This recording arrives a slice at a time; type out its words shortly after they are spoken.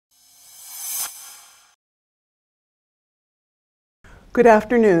Good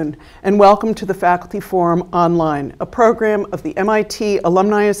afternoon, and welcome to the Faculty Forum Online, a program of the MIT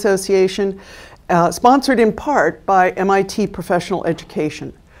Alumni Association, sponsored in part by MIT Professional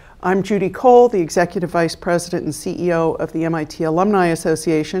Education. I'm Judy Cole, the Executive Vice President and CEO of the MIT Alumni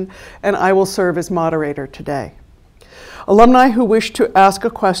Association, and I will serve as moderator today. Alumni who wish to ask a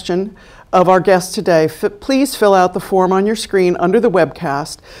question of our guests today, please fill out the form on your screen under the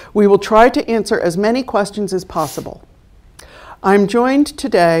webcast. We will try to answer as many questions as possible. I'm joined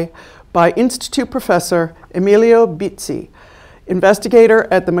today by Institute Professor Emilio Bizzi, investigator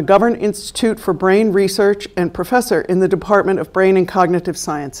at the McGovern Institute for Brain Research and professor in the Department of Brain and Cognitive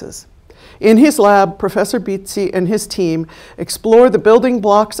Sciences. In his lab, Professor Bizzi and his team explore the building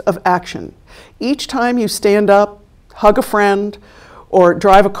blocks of action. Each time you stand up, hug a friend, or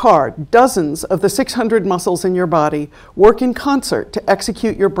drive a car, dozens of the 600 muscles in your body work in concert to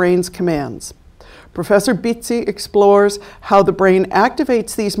execute your brain's commands. Professor Bizzi explores how the brain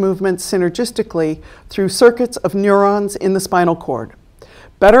activates these movements synergistically through circuits of neurons in the spinal cord.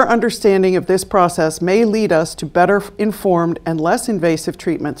 Better understanding of this process may lead us to better informed and less invasive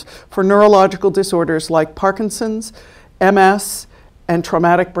treatments for neurological disorders like Parkinson's, MS, and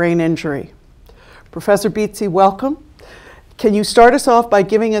traumatic brain injury. Professor Bizzi, welcome. Can you start us off by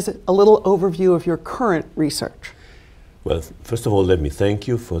giving us a little overview of your current research? Well, first of all, let me thank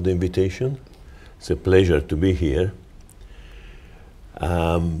you for the invitation. It's a pleasure to be here.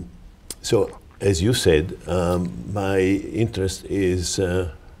 So, as you said, my interest is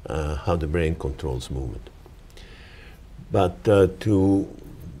how the brain controls movement. But to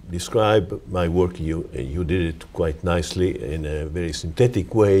describe my work, you did it quite nicely in a very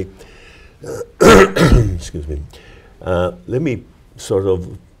synthetic way. Excuse me. Let me sort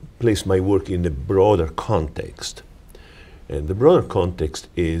of place my work in the broader context. And the broader context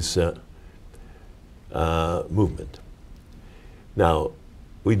is movement. Now,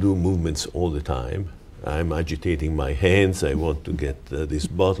 we do movements all the time. I'm agitating my hands. I want to get this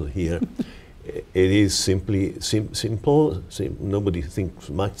bottle here. It is simply simple. Nobody thinks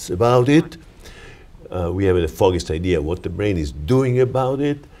much about it. We have the foggiest idea what the brain is doing about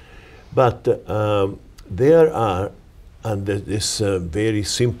it. But there are, under this very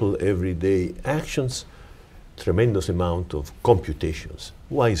simple everyday actions, tremendous amount of computations.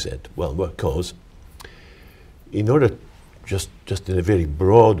 Why is that? Well, because in order, just in a very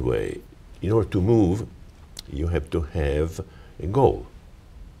broad way, in order to move, you have to have a goal.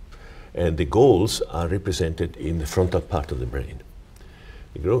 And the goals are represented in the frontal part of the brain.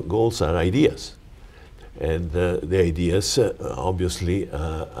 The goals are ideas. And the ideas, obviously,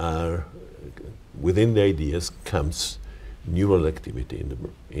 are, within the ideas comes neural activity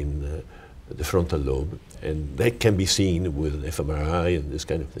in the frontal lobe, and that can be seen with fMRI and this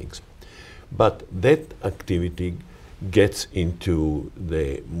kind of things. But that activity gets into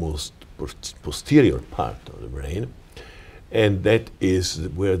the most posterior part of the brain, and that is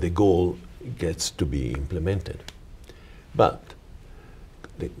where the goal gets to be implemented. But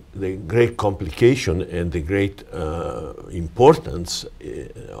the great complication and the great importance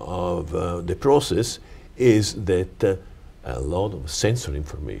of the process is that a lot of sensory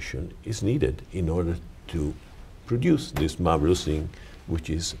information is needed in order to produce this marvelous thing, which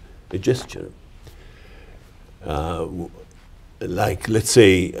is a gesture. Like, let's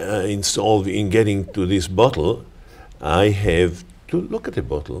say, in getting to this bottle, I have to look at the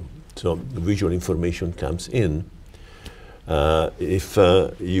bottle. So visual information comes in. If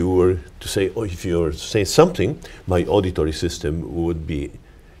you were to say, or if you were to say something, my auditory system would be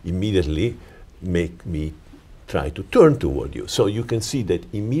immediately make me try to turn toward you. So you can see that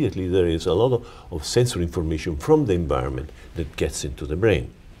immediately there is a lot of sensory information from the environment that gets into the brain.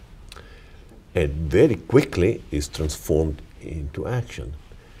 And very quickly is transformed into action.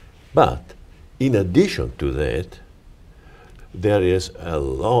 But in addition to that, there is a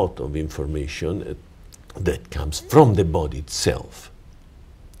lot of information that comes from the body itself.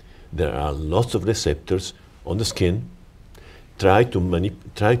 There are lots of receptors on the skin. When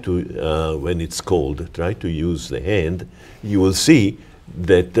it's cold, try to use the hand. You will see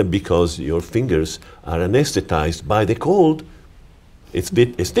that because your fingers are anesthetized by the cold, it's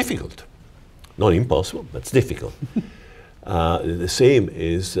difficult. Not impossible, but it's difficult. The same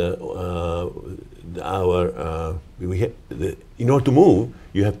is in order to move,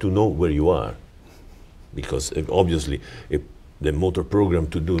 you have to know where you are. Because obviously, the motor program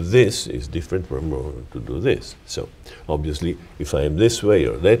to do this is different from to do this. So obviously, if I am this way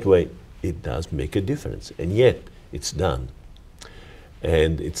or that way, it does make a difference. And yet, it's done.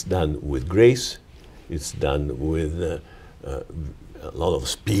 And it's done with grace. It's done with a lot of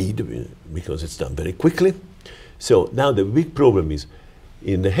speed, because it's done very quickly. So now the big problem is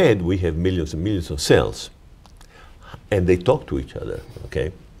in the head, we have millions and millions of cells, and they talk to each other,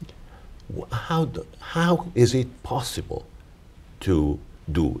 okay? How is it possible to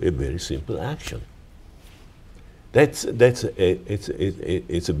do a very simple action? It's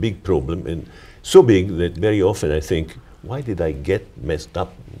a big problem, and so big that very often I think, why did I get messed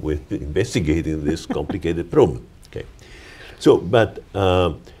up with investigating this complicated problem? Okay, so but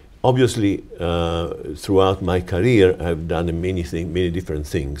obviously throughout my career I've done many different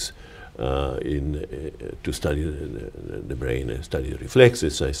things to study the brain. I study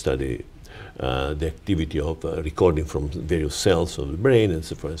reflexes. I study the activity of recording from various cells of the brain, and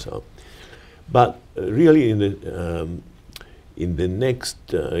so forth and so on. But really, in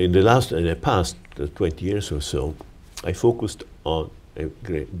the past 20 years or so, I focused on a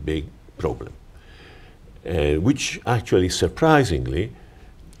great big problem, which actually, surprisingly,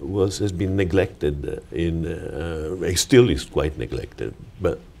 has been neglected. Still is quite neglected.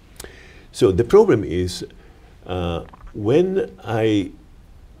 But so the problem is when I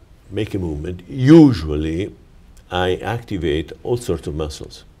make a movement, usually I activate all sorts of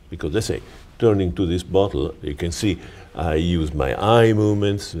muscles. Because let's say, turning to this bottle, you can see I use my eye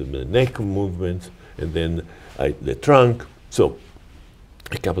movements, the neck movements, and then the trunk. So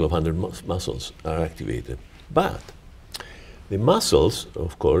a couple of hundred muscles are activated. But the muscles,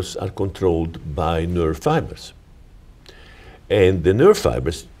 of course, are controlled by nerve fibers. And the nerve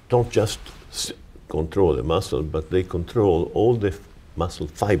fibers don't just control the muscle, but they control all the muscle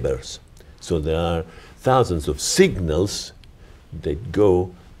fibers. So there are thousands of signals that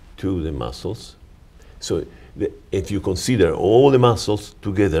go to the muscles. So if you consider all the muscles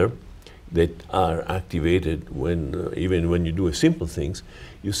together that are activated even when you do simple things,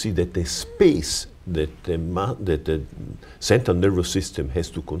 you see that the space that the central nervous system has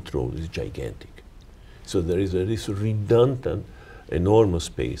to control is gigantic. So there is this redundant, enormous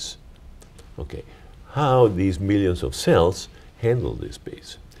space. Okay, how these millions of cells handle this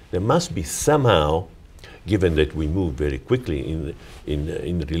space? There must be somehow, given that we move very quickly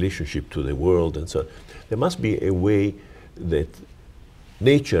in relationship to the world and so on, there must be a way that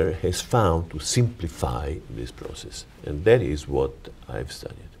nature has found to simplify this process. And that is what I've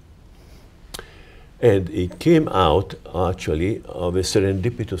studied. And it came out, actually, of a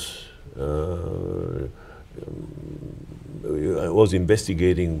serendipitous... I was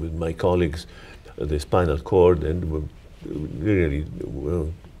investigating with my colleagues the spinal cord, and really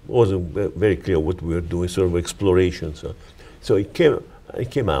wasn't very clear what we were doing, sort of exploration. So it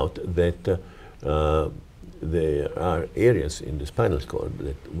came out that there are areas in the spinal cord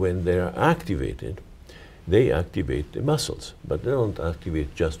that when they are activated, they activate the muscles, but they don't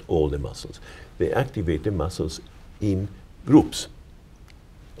activate just all the muscles. They activate the muscles in groups.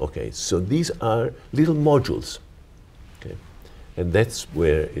 Okay, so these are little modules. Okay, and that's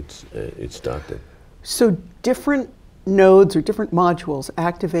where it started. So different nodes or different modules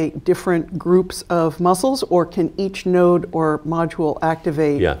activate different groups of muscles, or can each node or module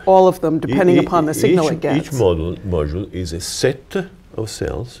activate all of them depending upon the signal it gets? Each module is a set of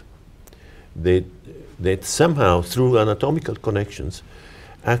cells that somehow, through anatomical connections,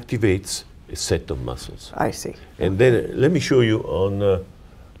 activates a set of muscles. I see. And then let me show you on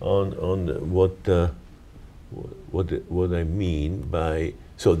what I mean by.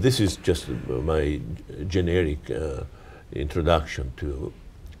 So this is just my generic introduction to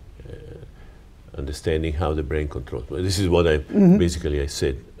understanding how the brain controls. This is what basically I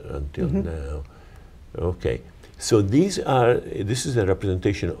said until now. Okay, so this is a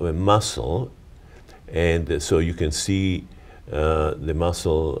representation of a muscle, and so you can see the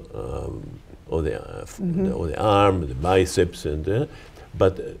muscle or the arm, the biceps, and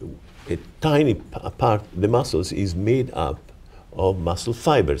but a tiny part, the muscles, is made up of muscle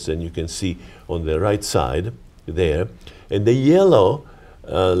fibers, and you can see on the right side there, and the yellow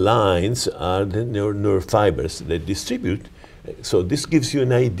lines are the nerve fibers that distribute. So this gives you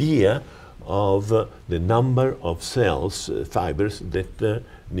an idea of the number of cells, fibers that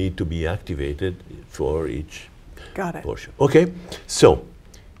need to be activated for each portion. Okay, so,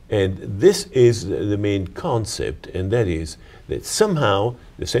 and this is the main concept, and that is that somehow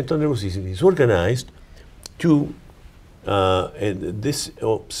the central nervous system is organized to, and this,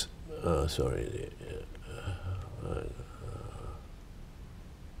 oops, sorry,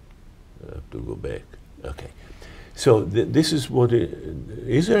 I have to go back. Okay, so this is what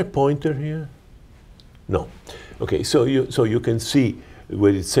is there a pointer here? No. Okay, so you can see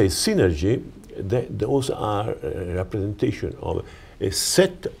where it says synergy, that those are a representation of a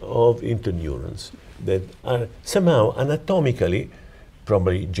set of interneurons that are somehow anatomically,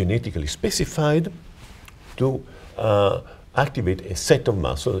 probably genetically specified to activate a set of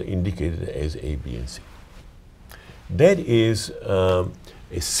muscles indicated as A, B, and C. That is a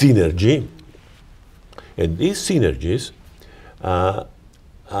synergy, and these synergies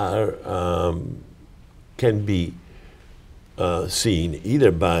can be seen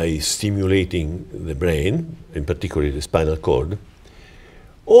either by stimulating the brain, in particular the spinal cord,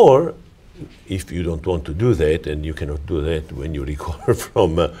 or if you don't want to do that, and you cannot do that when you record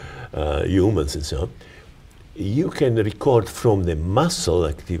from humans and so on, you can record from the muscle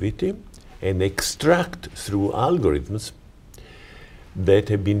activity and extract through algorithms that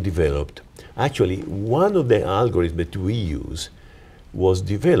have been developed. Actually, one of the algorithms that we use was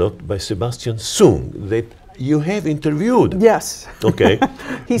developed by Sebastian Sung, that you have interviewed. Yes. Okay.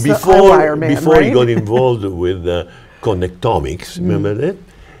 He's the iWire man, before right? he got involved with connectomics, remember that?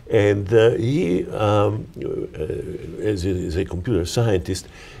 And he, as a computer scientist,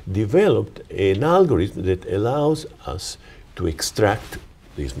 developed an algorithm that allows us to extract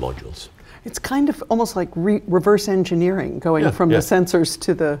these modules. It's kind of almost like reverse engineering, going from the sensors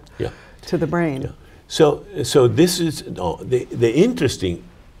to the brain. Yeah. So this is the interesting,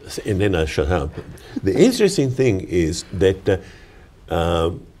 and then I'll shut up. The interesting thing is that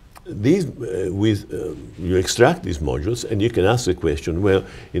you extract these modules, and you can ask the question, well,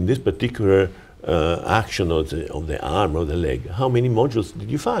 in this particular action of the arm or the leg, how many modules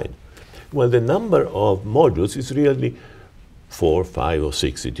did you find? Well, the number of modules is really 4, 5, or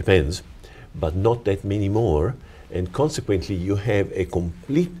 6, it depends, but not that many more, and consequently you have a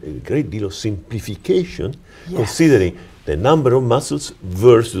great deal of simplification, considering the number of muscles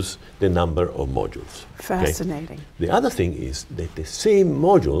versus the number of modules. Fascinating. Okay? The other thing is that the same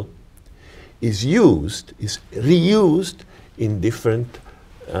module is reused in different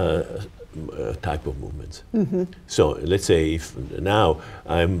type of movements. So let's say if now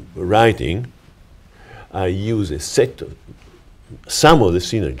I'm writing, I use some of the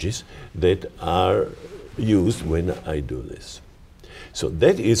synergies that are used when I do this. So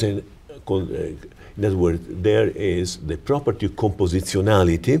that is in other words, there is the property of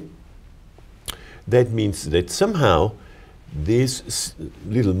compositionality. That means that somehow these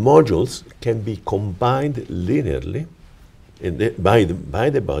little modules can be combined linearly by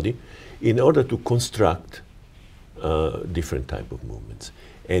the body in order to construct different type of movements.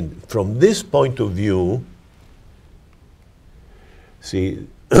 And from this point of view, see,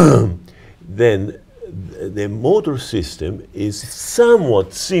 then the motor system is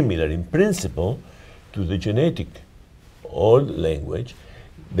somewhat similar in principle to the genetic old language,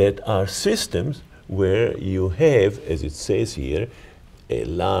 that are systems where you have, as it says here, a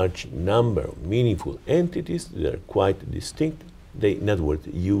large number of meaningful entities that are quite distinct. In other words,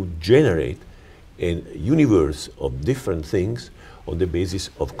 you generate a universe of different things on the basis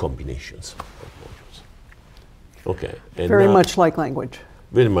of combinations of modules. Okay. And very much like language.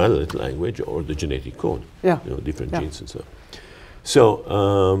 Very much like language or the genetic code. Yeah. You know, different genes and so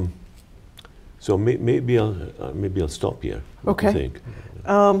on. So maybe I'll stop here. What do you think?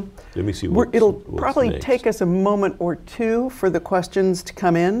 Let me see. It'll probably next. take us a moment or two for the questions to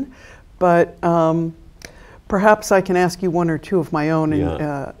come in, but perhaps I can ask you one or two of my own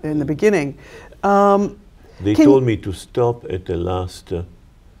in the beginning. They told me to stop at the last.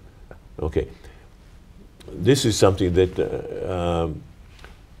 Okay. This is something that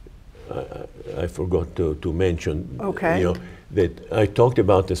I forgot to mention. Okay. You know, that I talked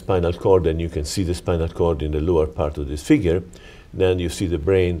about the spinal cord, and you can see the spinal cord in the lower part of this figure. Then you see the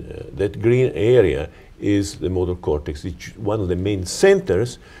brain. That green area is the motor cortex. It's one of the main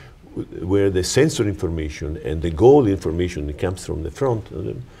centers where the sensor information and the goal information that comes from the front of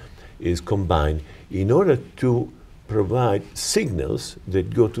them is combined in order to provide signals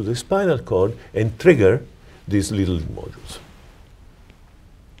that go to the spinal cord and trigger these little modules.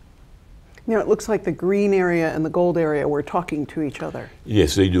 You know, it looks like the green area and the gold area were talking to each other.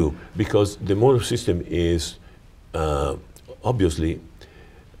 Yes, they do, because the motor system is obviously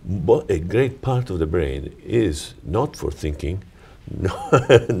a great part of the brain is not for thinking,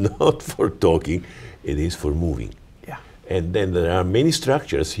 not for talking, it is for moving. Yeah. And then there are many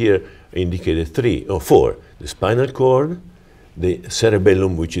structures here indicated 3 or 4. The spinal cord, the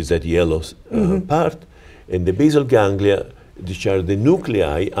cerebellum, which is that yellow part, and the basal ganglia, which are the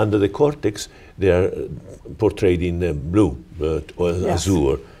nuclei under the cortex. They are portrayed in blue or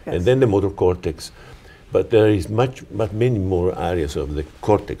azure, and then the motor cortex. But there is many more areas of the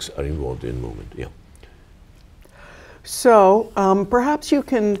cortex are involved in movement. Yeah. So perhaps you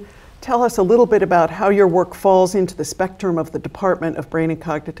can tell us a little bit about how your work falls into the spectrum of the Department of Brain and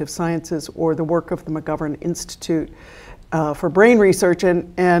Cognitive Sciences or the work of the McGovern Institute, for brain research,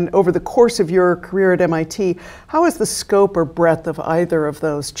 and over the course of your career at MIT, how has the scope or breadth of either of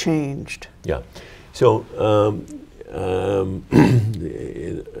those changed? Yeah, so around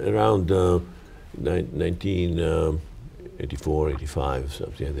 1984, 85,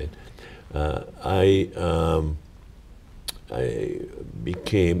 something like that, I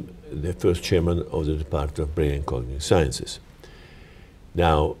became the first chairman of the Department of Brain and Cognitive Sciences.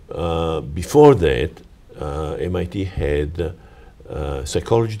 Now, before that, MIT had a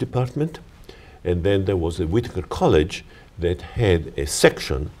psychology department, and then there was a Whitaker College that had a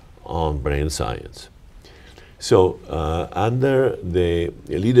section on brain science. So under the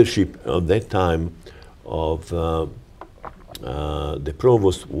leadership of that time of the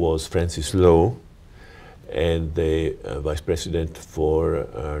provost was Francis Lowe, and the vice president for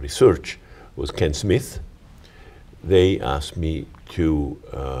research was Ken Smith. They asked me to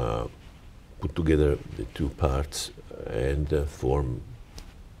put together the two parts and form.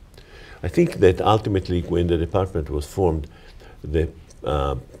 I think that ultimately when the department was formed, the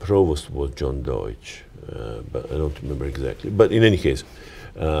provost was John Deutsch, but I don't remember exactly. But in any case,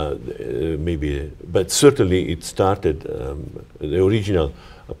 maybe, but certainly it started, the original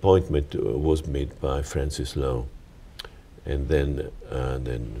appointment was made by Francis Lowe, and then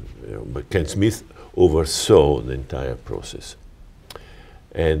but Ken Smith oversaw the entire process.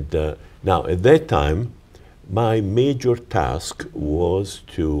 And now at that time, my major task was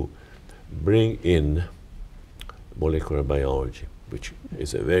to bring in molecular biology, which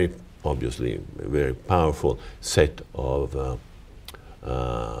is a very, obviously, a very powerful set of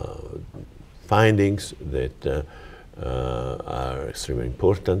findings that are extremely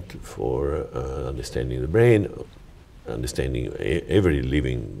important for understanding the brain, understanding every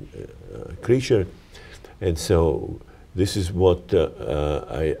living creature. And so this is what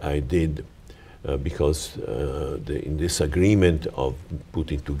I did because in this agreement of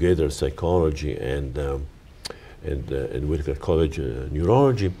putting together psychology and Whitaker College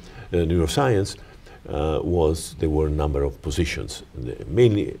neuroscience, there were a number of positions.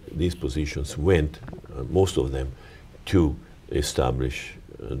 Mainly these positions went, most of them, to establish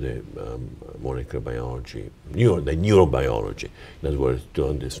the molecular biology, the neurobiology. In other words, to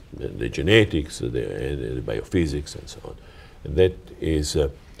understand the genetics, the biophysics, and so on. And that is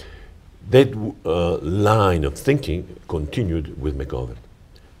that line of thinking continued with McGovern,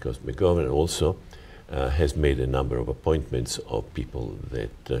 because McGovern also has made a number of appointments of people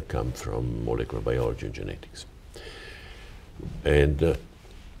that come from molecular biology and genetics. And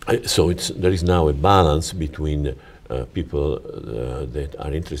so there is now a balance between people that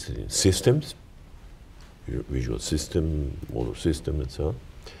are interested in systems, visual system, motor system, and so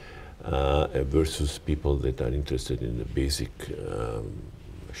on, versus people that are interested in the basic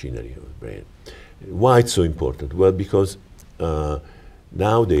machinery of the brain. Why it's so important? Well, because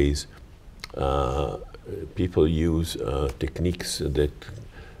nowadays people use techniques that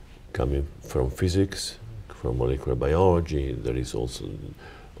come from physics, from molecular biology. There is also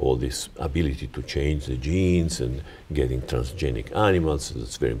all this ability to change the genes and getting transgenic animals.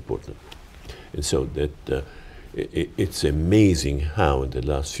 That's very important. And so that it's amazing how in the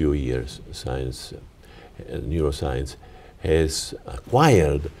last few years science, neuroscience has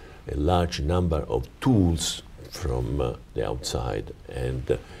acquired a large number of tools from the outside,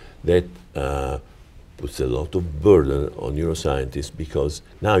 and that puts a lot of burden on neuroscientists, because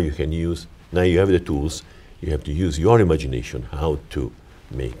now you have the tools, you have to use your imagination how to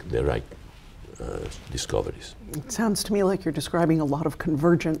make the right discoveries. It sounds to me like you're describing a lot of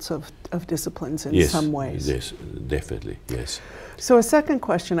convergence of disciplines in some ways. Yes, definitely, yes. So a second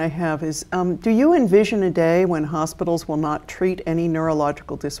question I have is, do you envision a day when hospitals will not treat any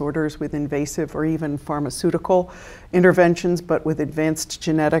neurological disorders with invasive or even pharmaceutical interventions, but with advanced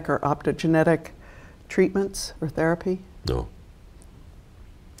genetic or optogenetic treatments or therapy? No.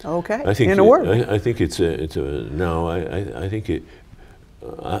 Okay, I think in a word. I think I think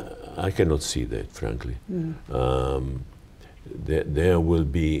I cannot see that, frankly. There will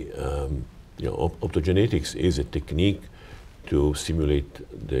be, optogenetics is a technique to stimulate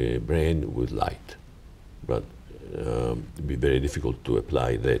the brain with light, but it would be very difficult to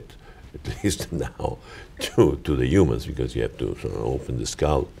apply that, at least now, to the humans, because you have to sort of open the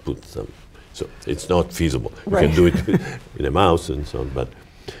skull, put some, so it's not feasible. You can do it in a mouse and so on, but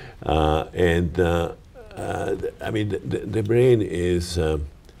I mean, the brain is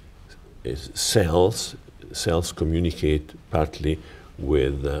cells. Cells communicate partly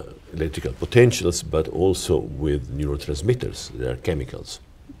with electrical potentials, but also with neurotransmitters. They are chemicals.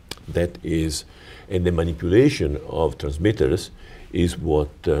 That is, and the manipulation of transmitters is what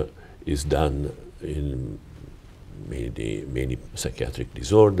is done in many psychiatric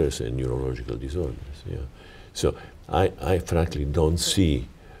disorders and neurological disorders. Yeah. So I frankly don't see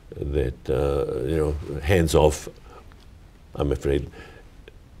that, hands off. I'm afraid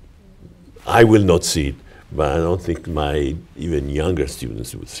I will not see it, but I don't think my even younger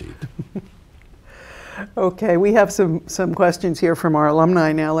students would see it. Okay, we have some questions here from our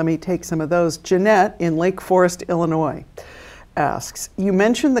alumni now. Let me take some of those. Jeanette in Lake Forest, Illinois asks, you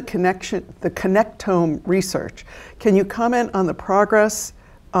mentioned the connectome research. Can you comment on the progress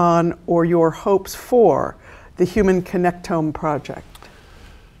on or your hopes for the Human Connectome Project?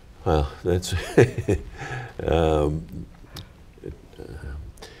 Well, that's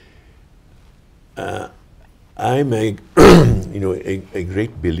I'm a a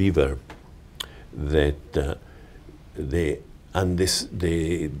great believer that the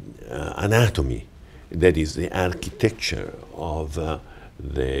anatomy, that is the architecture of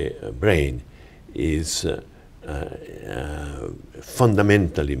the brain, is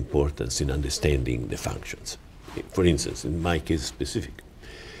fundamental importance in understanding the functions. For instance, in my case specific,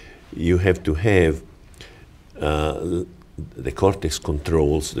 you have to have the cortex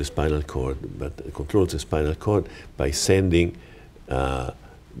controls the spinal cord, but it controls the spinal cord by sending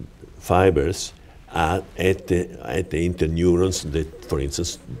fibers at the interneurons that, for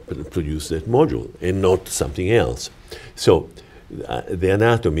instance, produce that module, and not something else. So the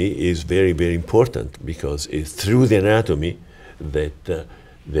anatomy is very, very important, because it's through the anatomy that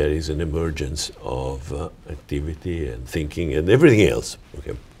there is an emergence of activity and thinking and everything else.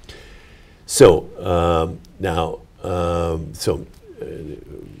 Okay. So now,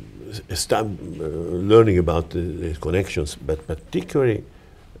 start learning about the connections, but particularly,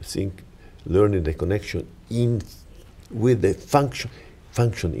 I think, learning the connection with the function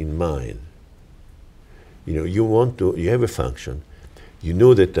in mind. You have a function. You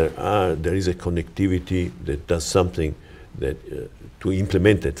know that there is a connectivity that does something that to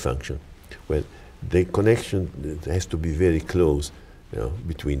implement that function. Well, the connection has to be very close,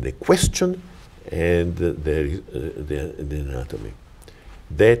 between the question and the anatomy.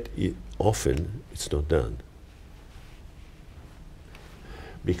 That often it's not done.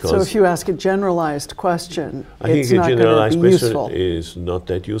 Because so if you ask a generalized question, I think it's a not generalized going to be question useful. is not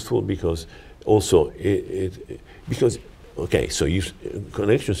that useful, because also because okay, so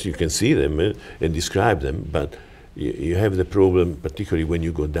connections, you can see them and describe them, but you have the problem, particularly when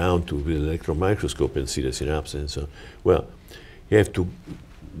you go down to the electron microscope and see the synapses and so on. Well, you have to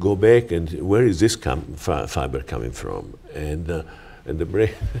go back and where is this fiber coming from, and the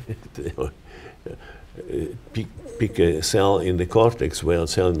brain pick a cell in the cortex. Well, a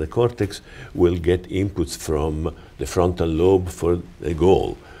cell in the cortex will get inputs from the frontal lobe for a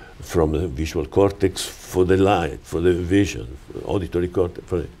goal, from the visual cortex for the light, for the vision, auditory cortex,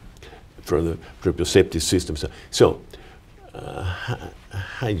 from the proprioceptive system. So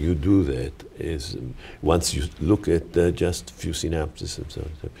how you do that is once you look at just a few synapses and so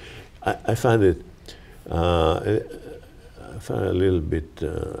on. I find it a little bit,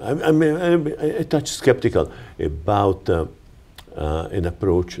 I'm a touch skeptical about an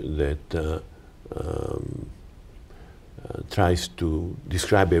approach that tries to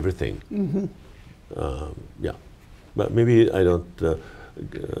describe everything. Mm-hmm. Yeah, but maybe I don't,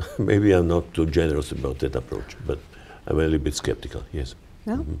 maybe I'm not too generous about that approach, but I'm a little bit skeptical, yes.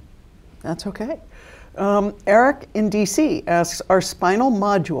 Yeah, mm-hmm. That's okay. Eric in DC asks, are spinal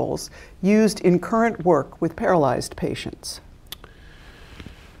modules used in current work with paralyzed patients?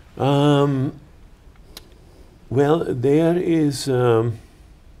 Well, there is, I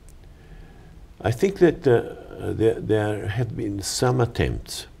think that there have been some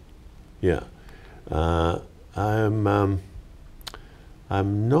attempts. Yeah.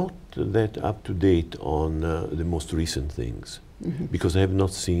 I'm not that up to date on the most recent things, mm-hmm. because I have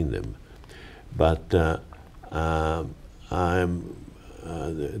not seen them. But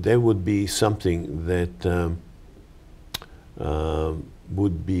there would be something that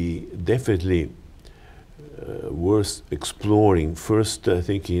would be definitely worth exploring. First, I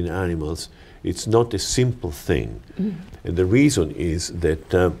think in animals, it's not a simple thing. Mm. And the reason is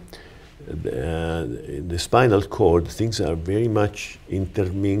that in the spinal cord, things are very much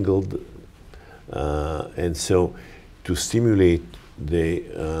intermingled. And so to stimulate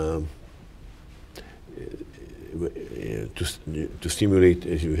the to stimulate,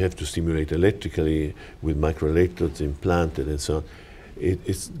 you have to stimulate electrically with microelectrodes implanted and so on.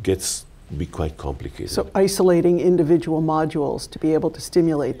 It gets to be quite complicated. So isolating individual modules to be able to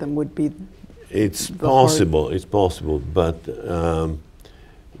stimulate them would be. It's possible. It's possible, but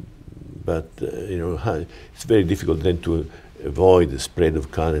it's very difficult then to avoid the spread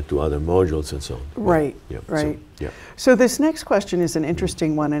of current to other modules and so on. Right, Yeah, right. So, yeah. So this next question is an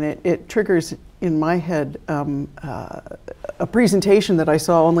interesting one, and it triggers in my head a presentation that I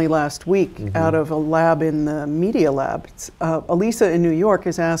saw only last week out of a lab in the Media Lab. Elisa in New York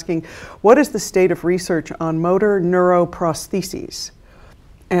is asking, what is the state of research on motor neuroprostheses?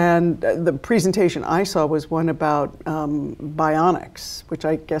 And the presentation I saw was one about bionics, which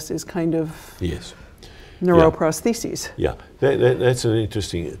I guess is kind of Yes. neuroprostheses. Yeah, that's an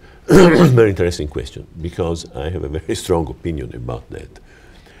interesting, very interesting question, because I have a very strong opinion about that.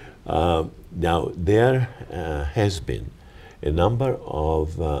 Now, there has been a number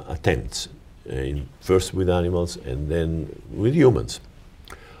of attempts, first with animals and then with humans,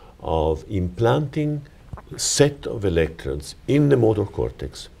 of implanting a set of electrodes in the motor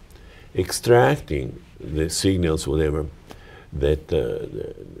cortex, extracting the signals, whatever, that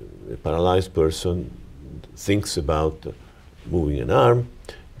the paralyzed person thinks about moving an arm,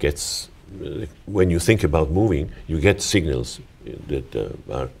 gets, when you think about moving, you get signals that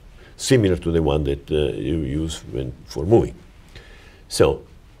are similar to the one that you use for moving. So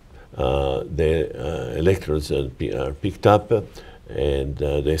the electrodes are picked up, and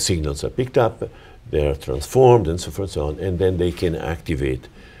the signals are picked up, they are transformed and so forth and so on, and then they can activate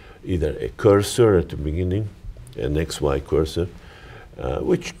either a cursor at the beginning, an XY cursor,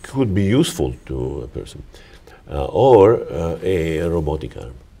 which could be useful to a person, or a robotic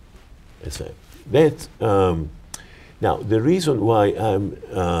arm. Now, the reason why I'm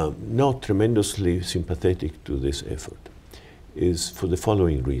not tremendously sympathetic to this effort is for the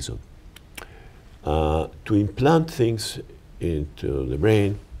following reason. To implant things into the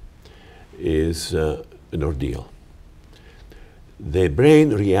brain is an ordeal. The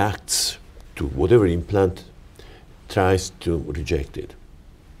brain reacts to whatever implant tries to reject it.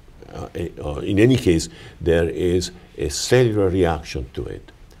 In any case, there is a cellular reaction to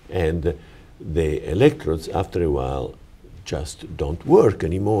it. And the electrodes, after a while, just don't work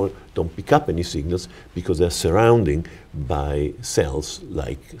anymore, don't pick up any signals, because they're surrounded by cells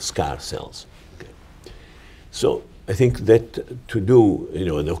like scar cells. Okay. So I think that to do,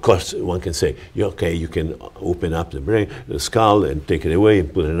 and of course one can say, okay, you can open up the brain, the skull, and take it away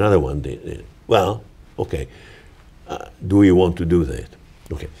and put another one there. Well, okay, do we want to do that?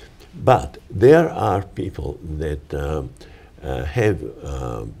 Okay, but there are people that have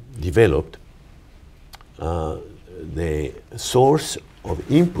developed the source of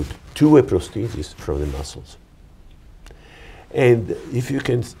input to a prosthesis from the muscles. And if you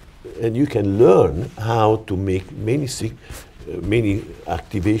can, and you can learn how to make many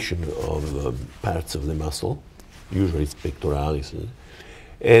activation of parts of the muscle, usually it's pectoralis,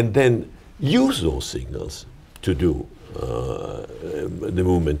 and then use those signals to do the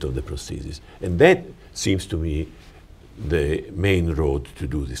movement of the prosthesis. And that seems to me the main road to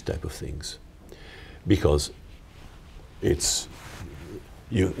do this type of things, because it's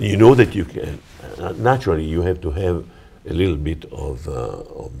you know that you can naturally you have to have a little bit of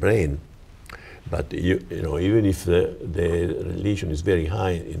brain, but you know even if the lesion is very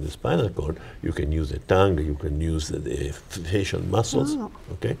high in the spinal cord, you can use the tongue, you can use the facial muscles,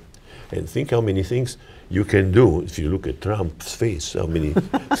 okay, and think how many things you can do. If you look at Trump's face, how many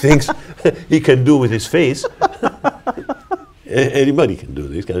things he can do with his face. Anybody can do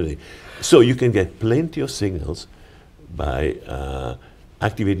this kind of thing. So you can get plenty of signals by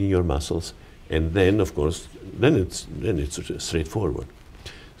activating your muscles, and then of course then it's straightforward.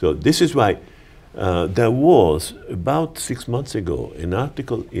 So this is why there was about 6 months ago an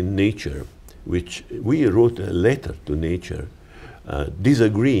article in Nature, which we wrote a letter to Nature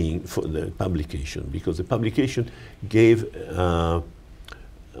disagreeing for the publication, because the publication gave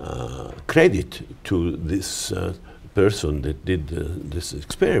credit to this person that did this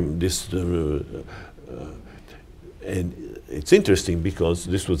experiment, and it's interesting because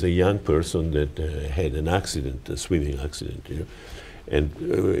this was a young person that had an accident, a swimming accident, and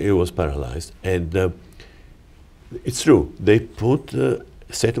he was paralyzed. And it's true, they put a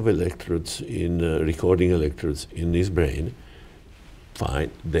set of electrodes recording electrodes in his brain. Fine,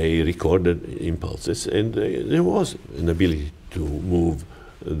 they recorded impulses, and there was an ability to move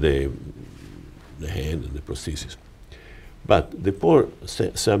the hand and the prosthesis. But the poor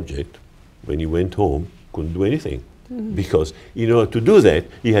subject, when he went home, couldn't do anything. Because in order to do that,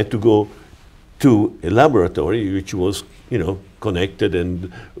 he had to go to a laboratory which was, connected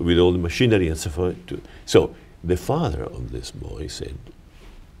and with all the machinery and so forth. So the father of this boy said,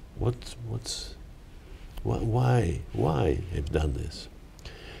 why have done this?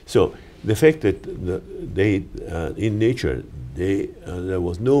 So the fact that they, in Nature, there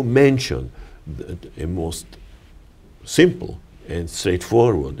was no mention that a most simple and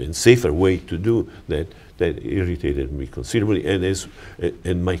straightforward and safer way to do that, that irritated me considerably,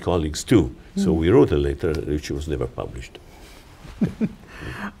 and my colleagues too. So we wrote a letter which was never published.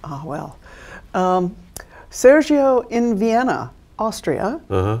 Ah, well. Sergio in Vienna, Austria,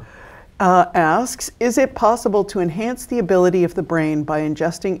 asks, is it possible to enhance the ability of the brain by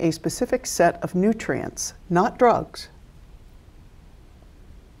ingesting a specific set of nutrients, not drugs?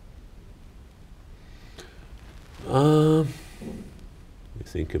 Let me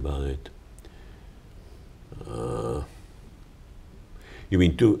think about it. You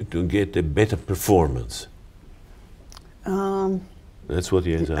mean to get a better performance? That's what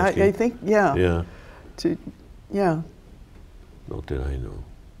he is asking. I think, yeah. Yeah. Yeah. Not that I know.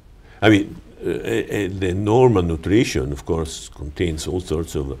 I mean, the normal nutrition, of course, contains all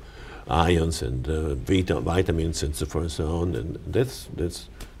sorts of ions and vitamins and so forth and so on, and that's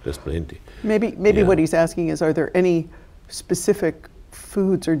plenty. Maybe Yeah. what he's asking is, are there any specific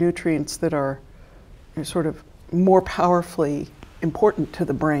foods or nutrients that are sort of more powerfully important to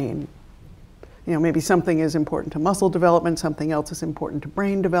the brain? You know, maybe something is important to muscle development, something else is important to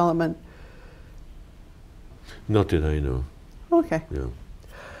brain development. Not that I know. Okay. Yeah.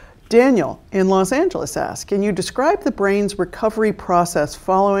 Daniel in Los Angeles asks, can you describe the brain's recovery process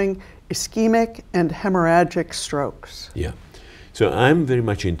following ischemic and hemorrhagic strokes? Yeah. So I'm very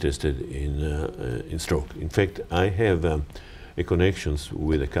much interested in stroke. In fact, I have a connections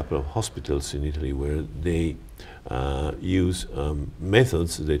with a couple of hospitals in Italy where they use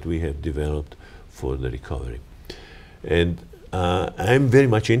methods that we have developed for the recovery. And I'm very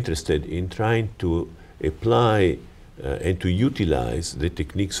much interested in trying to apply and to utilize the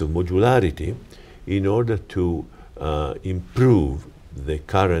techniques of modularity in order to improve the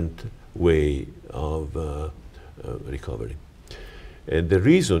current way of recovery. And the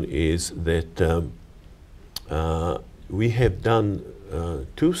reason is that we have done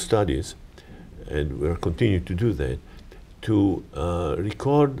 2 studies, and we're continuing to do that, to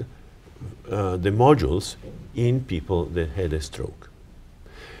record the modules in people that had a stroke.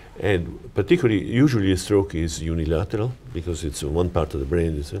 And particularly, usually a stroke is unilateral because it's one part of the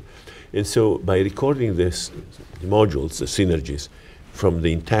brain. And so by recording this modules, the synergies, from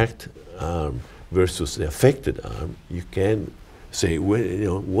the intact arm versus the affected arm, you can say, well, you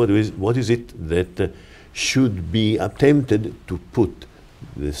know, what is it that should be attempted to put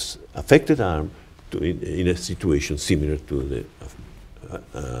this affected arm in a situation similar to the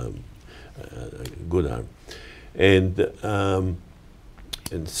good arm. And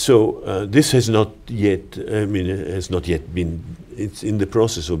so this has not yet, has not yet been, it's in the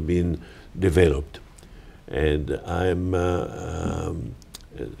process of being developed. And I'm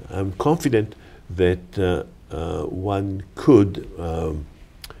confident that one could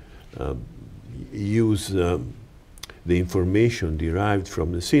use the information derived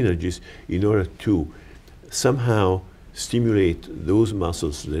from the synergies in order to somehow stimulate those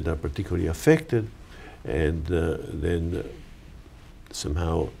muscles that are particularly affected, and then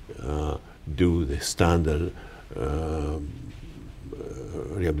somehow do the standard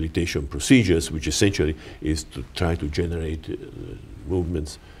rehabilitation procedures, which essentially is to try to generate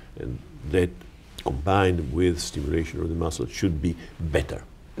movements, and that combined with stimulation of the muscle should be better.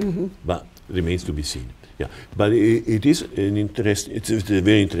 But remains to be seen. Yeah, but it is an it's a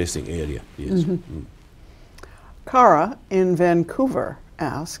very interesting area. Yes. Cara in Vancouver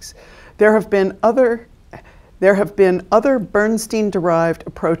asks, there have been other Bernstein-derived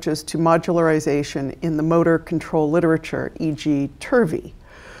approaches to modularization in the motor control literature, e.g. TURVI.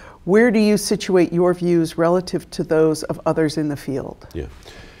 Where do you situate your views relative to those of others in the field? Yeah.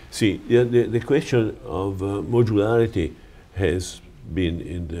 See, the question of modularity has been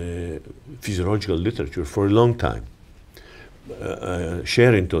in the physiological literature for a long time.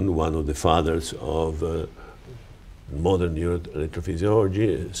 Sherrington, one of the fathers of modern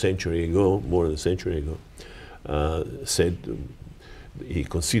neuroelectrophysiology, a century ago, more than a century ago, said he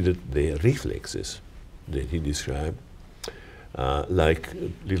considered the reflexes that he described like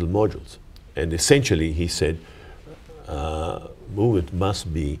little modules. And essentially he said movement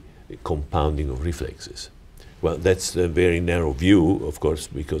must be a compounding of reflexes. Well, that's a very narrow view, of course,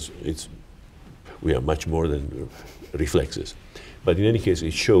 because we are much more than reflexes. But in any case,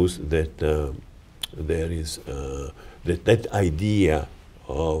 it shows that there is that idea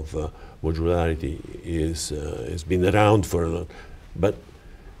of modularity has been around for a long, but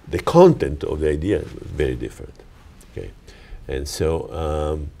the content of the idea is very different. Okay, and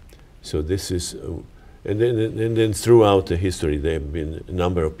so so this is, and then throughout the history there have been a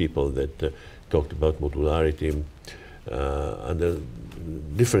number of people that talked about modularity under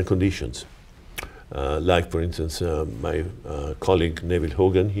different conditions. Like, for instance, my colleague Neville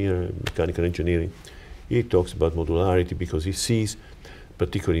Hogan here in mechanical engineering, he talks about modularity because he sees,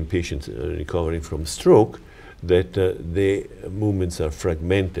 particularly in patients recovering from stroke, that the movements are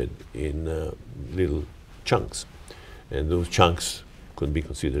fragmented in little chunks, and those chunks could be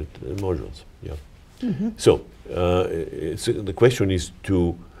considered modules. Yeah. Mm-hmm. So the question is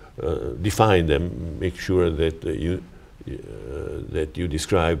to define them, make sure that you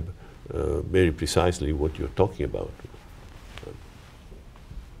describe very precisely what you're talking about.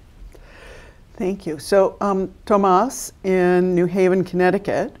 Thank you. So Tomas in New Haven,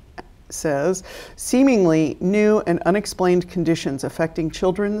 Connecticut says, seemingly new and unexplained conditions affecting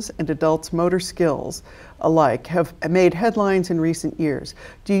children's and adults' motor skills alike have made headlines in recent years.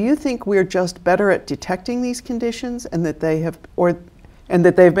 Do you think we're just better at detecting these conditions and that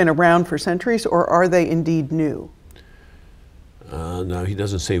they've been around for centuries, or are they indeed new? Now, he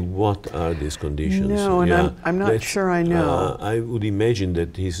doesn't say what are these conditions. No, and I'm not sure I know. I would imagine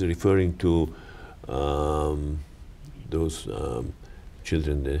that he's referring to those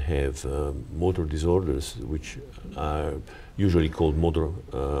children that have motor disorders, which are usually called motor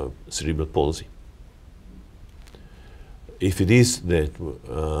cerebral palsy. If it is that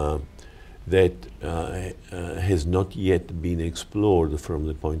has not yet been explored from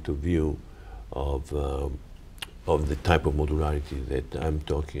the point of view of the type of modularity that I'm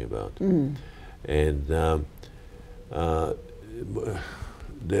talking about. Mm. And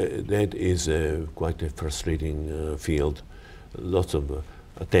that is quite a frustrating field. Lots of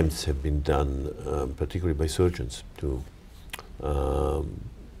attempts have been done, particularly by surgeons, to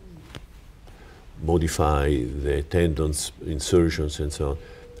modify the tendons, insertions, and so on,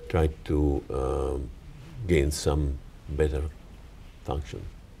 try to gain some better function.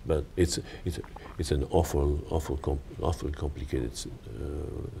 But it's an awful complicated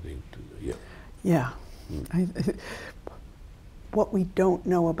thing to, yeah. Yeah. Mm. What we don't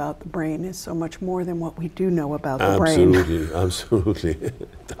know about the brain is so much more than what we do know about the brain. Absolutely.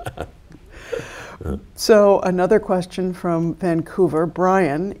 So another question from Vancouver.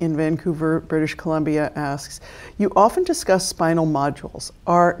 Brian in Vancouver, British Columbia asks, you often discuss spinal modules.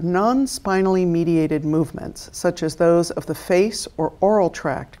 Are non-spinally mediated movements, such as those of the face or oral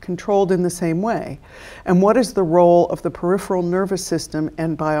tract, controlled in the same way? And what is the role of the peripheral nervous system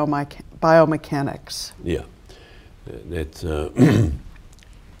and biomechanics? Yeah. That's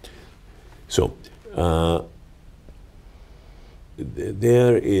so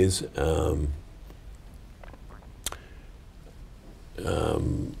there is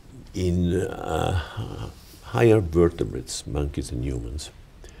in higher vertebrates, monkeys and humans,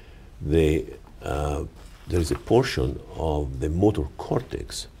 there is a portion of the motor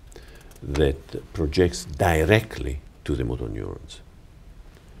cortex that projects directly to the motor neurons.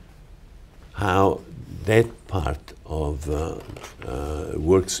 How that part of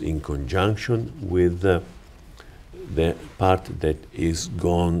works in conjunction with the part that is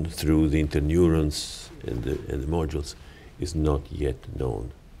gone through the interneurons and the modules is not yet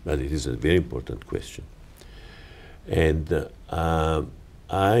known, but it is a very important question. And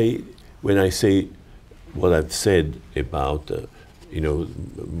when I say what I've said about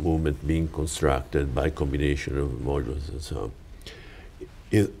movement being constructed by combination of modules and so on,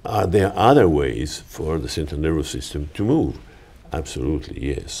 are there other ways for the central nervous system to move? Absolutely,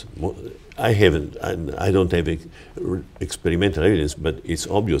 yes. I don't have experimental evidence, but it's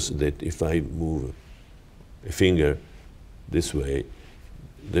obvious that if I move a finger this way,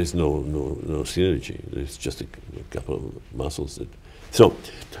 there's no synergy. There's just a couple of muscles that. So,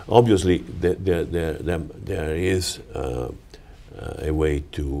 obviously, there is a way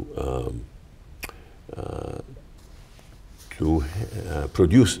to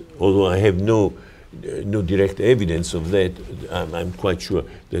produce, although I have no direct evidence of that, I'm quite sure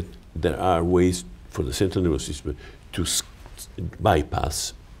that there are ways for the central nervous system to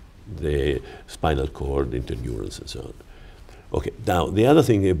bypass the spinal cord, interneurons, and so on. Okay, now the other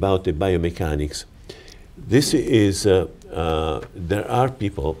thing about the biomechanics, this is, there are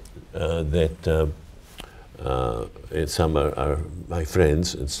people that, and some are my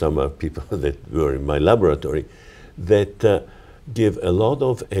friends, and some are people that were in my laboratory, that give a lot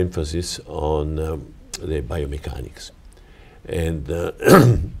of emphasis on the biomechanics. And,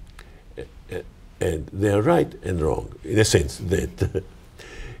 and they're right and wrong, in a sense that it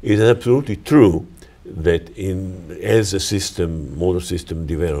is absolutely true that as a system, motor system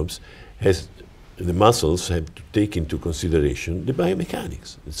develops, the muscles have to take into consideration the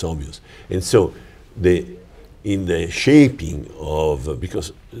biomechanics. It's obvious. And so the in the shaping of,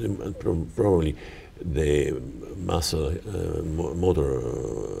 because probably the muscle motor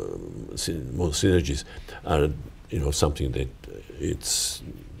synergies are, something that it's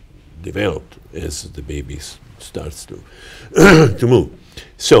developed as the baby starts to to move.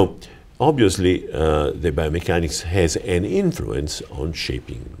 So obviously the biomechanics has an influence on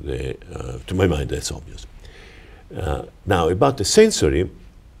shaping the, to my mind that's obvious. Now about the sensory,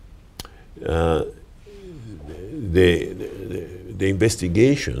 the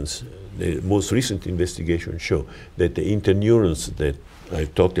investigations, the most recent investigations show that the interneurons that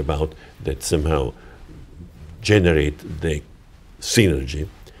I've talked about that somehow generate the synergy,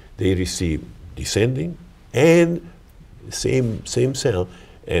 they receive descending and same cell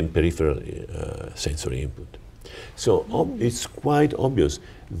and peripheral sensory input. So it's quite obvious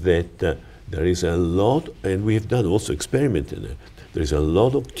that there is a lot, and we have done also experiment in it, there is a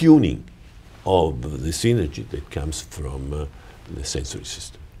lot of tuning of the synergy that comes from the sensory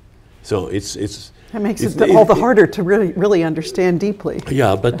system. So that makes it all the harder to really understand deeply.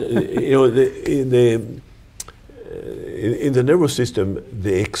 Yeah, but in the nervous system,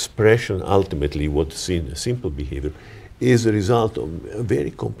 the expression ultimately, what's seen as simple behavior, is a result of a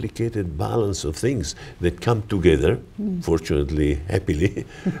very complicated balance of things that come together, fortunately, happily,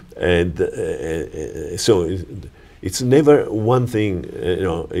 and so it's never one thing,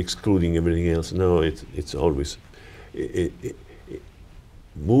 excluding everything else. No, it's always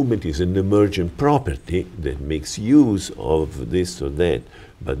movement is an emergent property that makes use of this or that,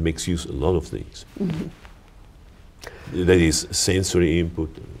 but makes use of a lot of things. That is sensory input,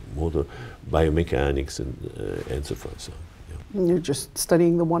 motor, biomechanics, and so forth. So, yeah. You're just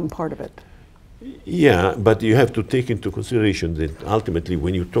studying the one part of it. Yeah, but you have to take into consideration that ultimately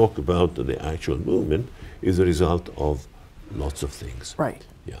when you talk about the actual movement is a result of lots of things. Right.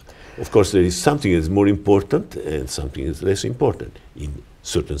 Yeah. Of course, there is something that's more important and something that's less important in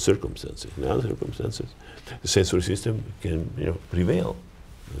certain circumstances. In other circumstances, the sensory system can prevail.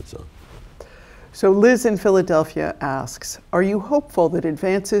 That's all. So Liz in Philadelphia asks, are you hopeful that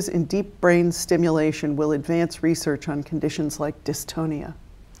advances in deep brain stimulation will advance research on conditions like dystonia?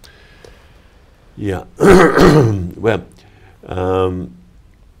 Yeah. Well,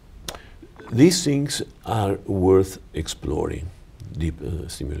 these things are worth exploring, deep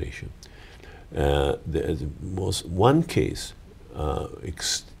stimulation. There was one case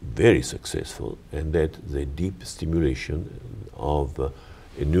very successful, and that the deep stimulation of a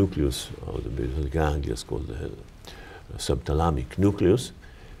nucleus of the basal ganglia called the subthalamic nucleus.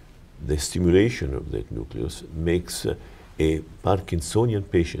 The stimulation of that nucleus makes a Parkinsonian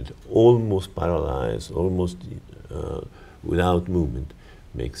patient almost paralyzed, almost without movement,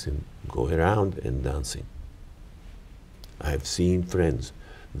 makes him go around and dancing. I've seen friends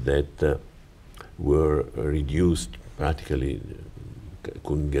that were reduced, practically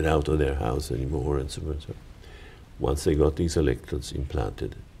couldn't get out of their house anymore, and so on. Once they got these electrodes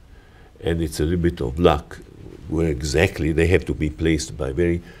implanted, and it's a little bit of luck where exactly they have to be placed by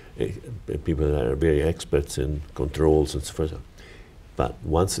people that are very experts in controls and so forth. But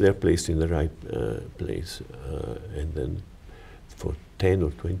once they're placed in the right place, and then for 10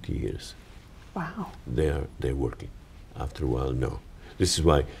 or 20 years, wow, they're working. After a while, no. This is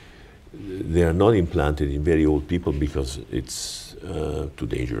why they are not implanted in very old people, because it's too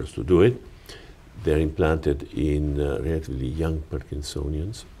dangerous to do it. They're implanted in relatively young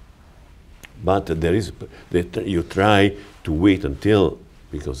Parkinsonians, but you try to wait until,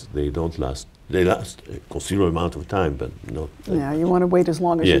 because they don't last. They last a considerable amount of time, but not. Yeah, you want to wait as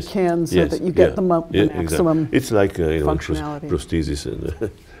long as you can, so that you get the maximum. Exactly. It's like functionality. prosthesis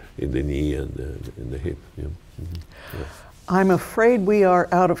in the knee and in the hip. Yeah. Yeah. I'm afraid we are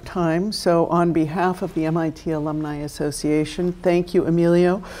out of time, so on behalf of the MIT Alumni Association, thank you,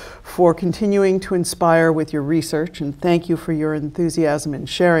 Emilio, for continuing to inspire with your research, and thank you for your enthusiasm in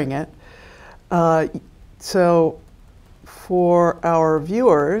sharing it. So for our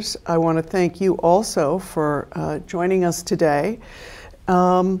viewers, I want to thank you also for joining us today.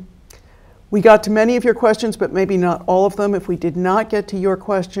 We got to many of your questions, but maybe not all of them. If we did not get to your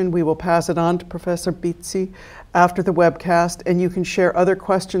question, we will pass it on to Professor Bizzi after the webcast, and you can share other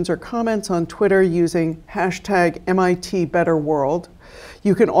questions or comments on Twitter using #MITBetterWorld.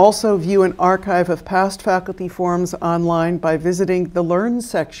 You can also view an archive of past faculty forums online by visiting the Learn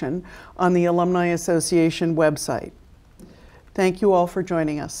section on the Alumni Association website. Thank you all for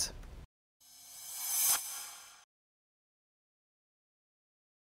joining us.